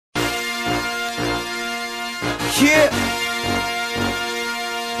Yeah.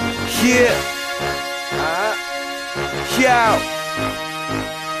 Yeah. Yeah.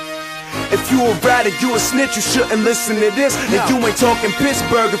 If you a rider, you a snitch, you shouldn't listen to this. And you ain't talking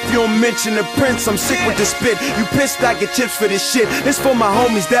Pittsburgh if you don't mention the Prince. I'm sick with the spit. You pissed, I get chips for this shit. It's for my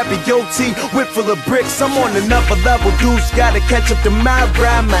homies that be OT, whip full of bricks. I'm on another level, dudes gotta catch up to my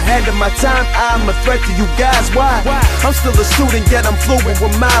rhyme. Ahead of my time, I'm a threat to you guys. Why? I'm still a student, yet I'm fluent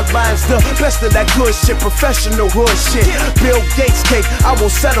with my lines. The best of that good shit, professional hood shit. Bill Gates cake, I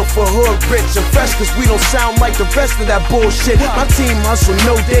won't settle for hood rich and fresh, cause we don't sound like the rest of that bullshit. My team hustle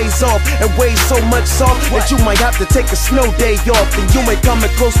no days off and weighs so much salt that you might have to take a snow day off. And you ain't coming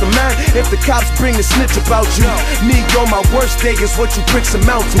close to mine if the cops bring a snitch about you. Me on my worst day is what you pricks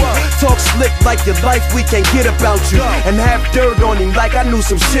amount to. Talk slick like your life we can't get about you, and have dirt on him like I knew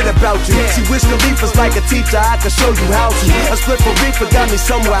some shit about you. See, Wiz Khalifa's like a teacher, I can show you how to. A split for reefer got me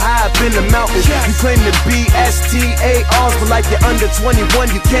somewhere high up in the mountains. You claim to be STARs, but like you're under 21,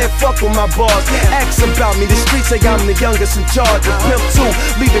 you can't fuck with my bars. Ask about me, the streets say I'm the youngest in charge. A pimp too,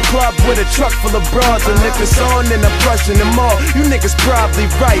 leave the club with a truck full of broads, and if it's on, then I'm brushing them all. You niggas probably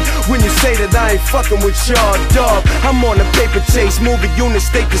right when you say that I ain't fucking with y'all, dog. I'm on a paper chase, moving unit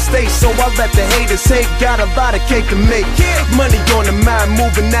state to state, so I let the haters hate. Got a lot of cake to make, money on the mind,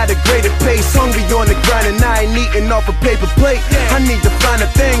 moving at a greater pace. Hungry on the grind, and I ain't eating off a paper plate. I need to find the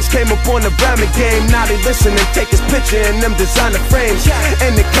things, came up on the rhyming game. Now they listen and take his picture in them designer frames,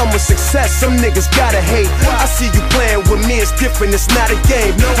 and it come with success. Some niggas gotta hate. I see you playing with me, it's different, it's not a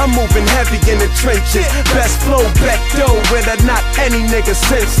game. I'm moving heavy in the trenches, best flow back door with a knock any nigga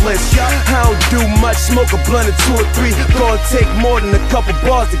senseless. I don't do much, smoke a blunt or two or three. Gonna take more than a couple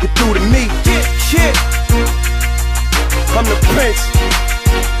bars to get through to me. Yeah, I'm the Prince,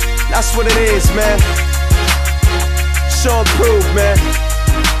 that's what it is, man. Show and prove, man.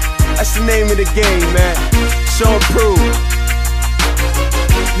 That's the name of the game, man. Show and prove.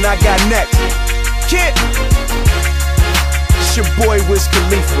 And I got next. Kid, it's your boy Wiz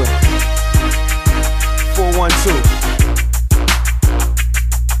Khalifa. 412.